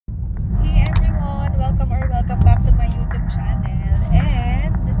back to my YouTube channel.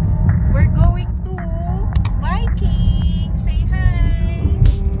 And we're going to Vikings. Say hi!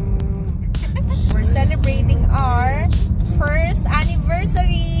 We're celebrating our first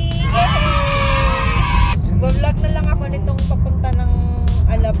anniversary! Yay! Vlog na lang ako nitong papunta ng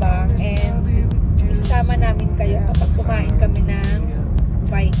Alabang and isasama namin kayo kapag kumain kami ng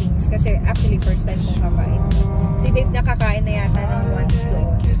Vikings. Kasi actually first time kong kakain. Si Babe nakakain na yata ng once doon.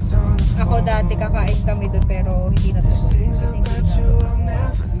 Ako dati kakain kami doon pero hindi na to. Kasi hindi na.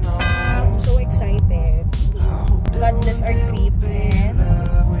 I'm so excited. God bless our trip and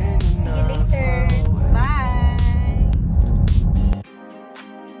see you later. Bye!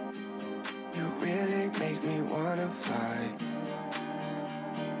 You really make me wanna fly.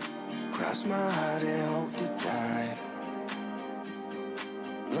 Cross my heart and hope to die.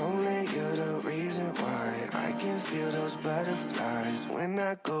 Lonely, you're the reason why I can feel those butterflies when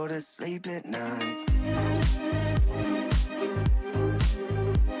I go to sleep at night.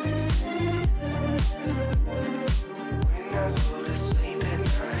 When I go to sleep at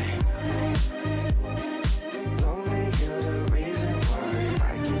night. Lonely, you're the reason why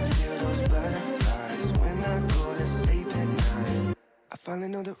I can feel those butterflies when I go to sleep at night. I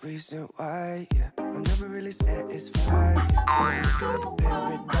finally know the reason why, yeah. I'm never really satisfied, yeah. Looking at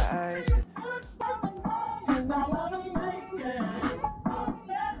paradise, yeah.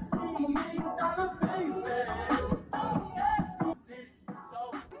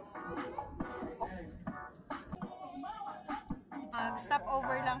 Stop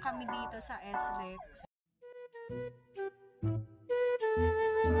over lang kami dito sa SLEX.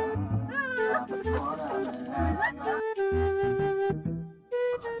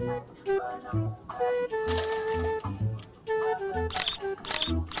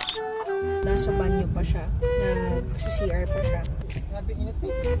 Nasa banyo pa siya. Sa CR pa siya. Grabe init eh.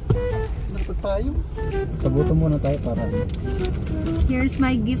 Nakapagpayong. Saguto muna tayo para. Here's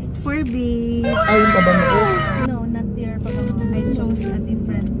my gift for Babe. Ay, yung pabango ko. No, not there. I chose a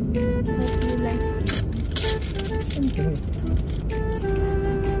different. Hope you like it.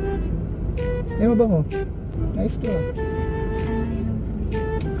 Ay, mabango. Nice to ah.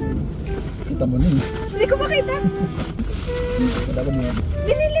 Kita mo nun. Hindi ko makita. Wala ko muna.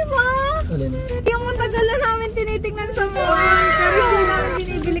 Binili mo? Alin? Yung matagal na namin tinitingnan sa mall. Pero hindi namin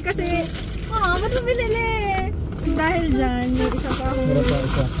binibili kasi, ba't mo binili? Dahil dyan, yung isa pa akong...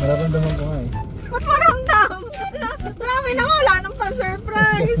 Mararamdaman ko nga eh. Ba't maramdam? Grabe na nga, wala nang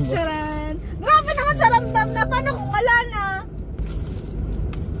pa-surprise. Charan. Grabe naman sa ramdam na, paano kung wala na?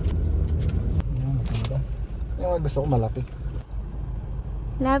 Ayan, maganda. Yung gusto ko malaki.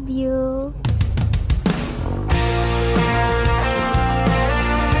 Love you.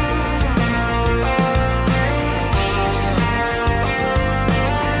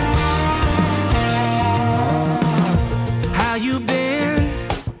 How you been?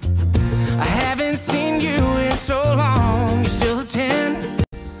 I haven't seen you in so long. You're still a 10.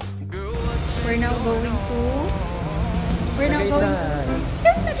 We're now going to...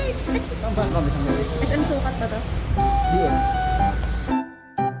 Ang kami sa Maris. SM Sukat ba to? BN.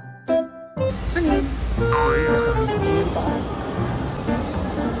 Ano yun?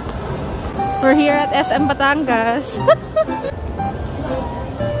 We're here at SM Batangas.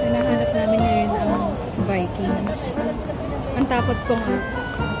 Hinahanap namin ngayon ang Vikings. Ang takot ko nga.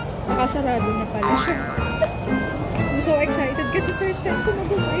 Nakasarado na pala siya. I'm so excited kasi first time ko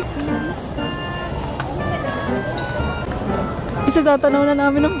mag-Vikings. Isa tatanaw na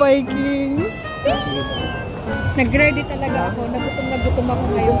namin ng Vikings. Nag-ready talaga ako. Nagutom na gutom ako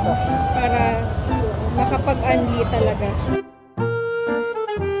ngayon para makapag-unli talaga.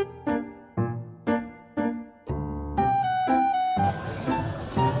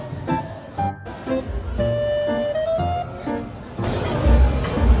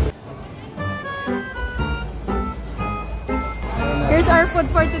 Here's our food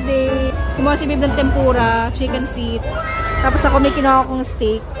for today. Kumuha si Babe ng tempura, chicken feet. Tapos ako may kinuha akong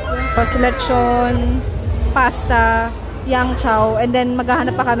steak. Tapos lechon, pasta, yang chow. And then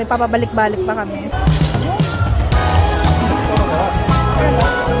maghahanap pa kami, papabalik-balik pa kami.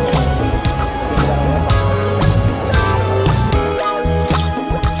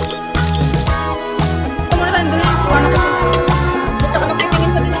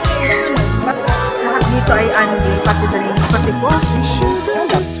 Dito ay Andy, pati drinks, pati po.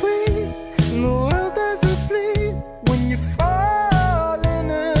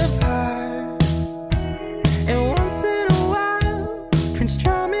 And once in a while, Prince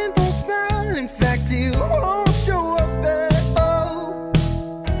Charming don't smile. In fact, he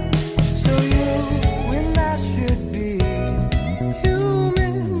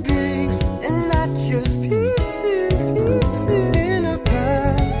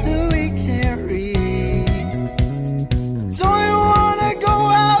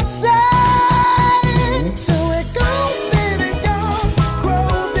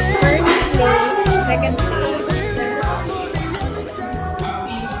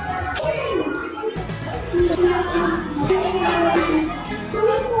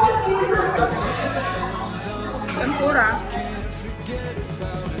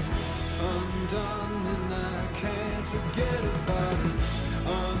Undone and I can't forget about it.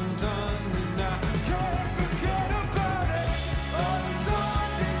 Undone and I can't forget about it.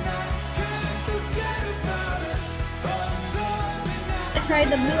 Undone and I can't forget about it. Undone and I. Try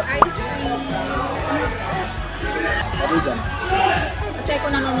the blue ice cream. Ano dyan? Kasi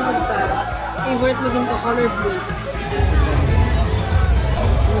kung nanonood ka, favorite mo din to, color blue.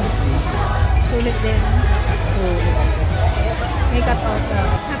 Sulit din. May cut-out ka.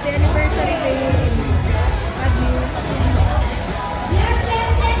 Happy anniversary, babe. Love you.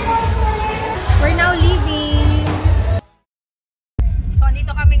 We're now leaving. So,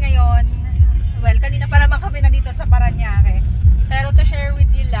 andito kami ngayon. Well, kanina pa naman kami nandito sa Parañaque. Pero to share with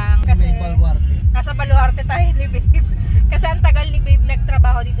you lang, kasi nasa Baluarte tayo ni Babe. Kasi ang tagal ni Babe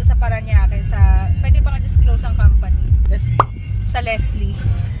nagtrabaho dito sa Parañaque sa, pwede ba nga-disclose ang company? Sa Leslie.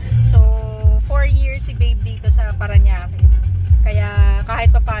 So, 4 years si Babe dito sa Parañaque. Kaya kahit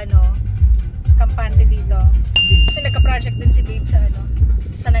papano, kampante dito. Kasi nagka-project din si Babe sa ano,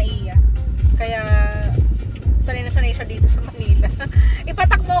 sa NAIA. Kaya sanay na sanay siya dito sa Manila.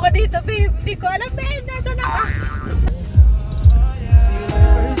 Ipatak mo ko dito, Babe. Hindi ko alam, Babe, nasa na ka?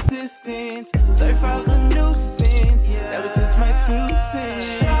 Persistence, surf I was a nuisance. That was just my 2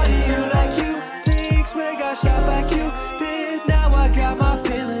 cents. Shawty, you like you, thinks man got shot like you did. Now I got my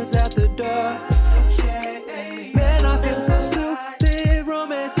feelings at the door. Man, I feel so stupid.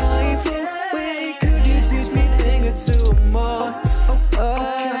 Romance ain't fluid. Could you teach me a thing or two more?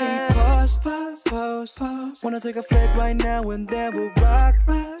 Okay, pause. Wanna take a flick right now and then we'll rock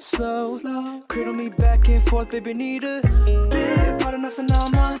slow. Cradle me back and forth, baby, need a bit. Part of nothing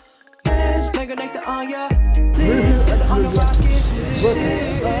on my legs. Make a nectar on ya lips. Let the on the rocket shit.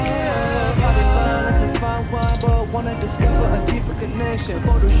 Body fine, that's a fine wine, but wanna discover a deeper connection.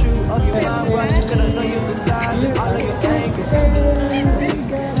 Photo shoot of your mind, right? You're gonna know your size and all of your angles.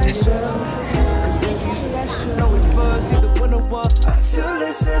 It's potential, cause baby you special. Know it's fuzz, you're the winner one. Two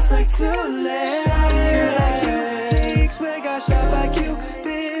lips just like two legs. You like you, thinks man got shot like you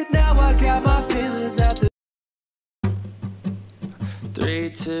did. Now I got my feelings out the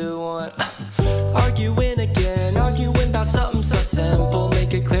 3, 2, 1. Arguing again, arguing about something so simple.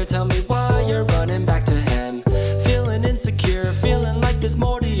 Make it clear, tell me why you're running back to him. Feeling insecure, feeling like there's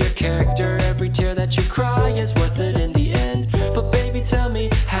more to your character. Every tear that you cry is worth it in the end. But baby, tell me,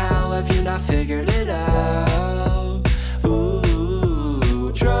 how have you not figured it out?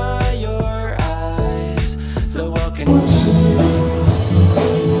 Ooh, dry your eyes, the world can watch you.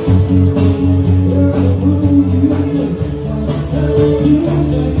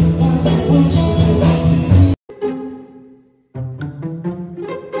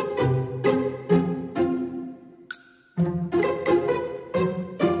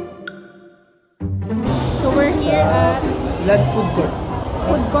 So we're here at Land food court.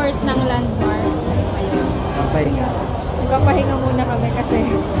 food court ng Landmark. Ayun. Papahinga. Magpapahinga muna kami kasi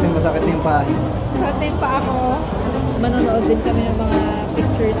Kasi masakit yung paa. sa atin pa ako. Manonood din kami ng mga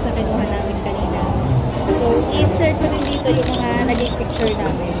pictures na kinuha namin kanina. So, insert ko din dito yung mga naging picture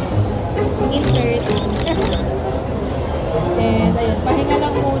namin. Insert. And ayun, pahinga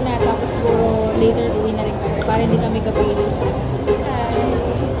lang muna. Tapos siguro later uwi na rin kami para hindi kami gabihin sa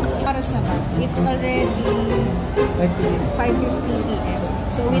oras naman. It's already 5:50 PM.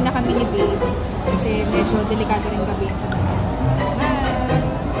 So, uwi na kami ni Babe. Kasi medyo delikado rin gabihin sa daan.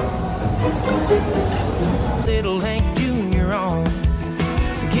 Little Hank Jr. on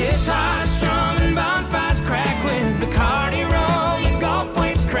guitar strumming, bonfires crackling, Bacardi rum and golf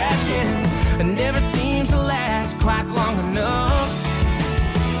waves crashing. It never seems to last quite long enough.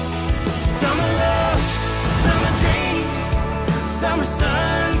 Summer love, summer dreams, summer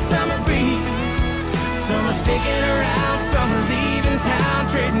sun, summer breeze. Summer sticking around, summer leaving town,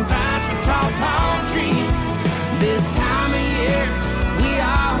 trading pines for tall palm trees. This time of year, we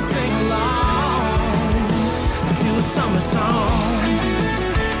all sing along to a summer song.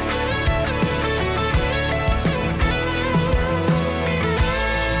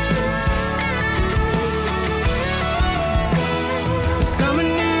 Summer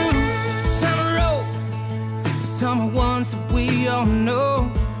new, summer old, summer ones that we all know,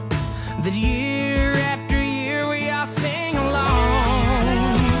 that year after year we all sing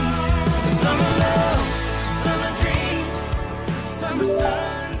along. Summer love, summer dreams, summer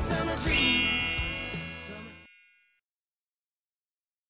sun.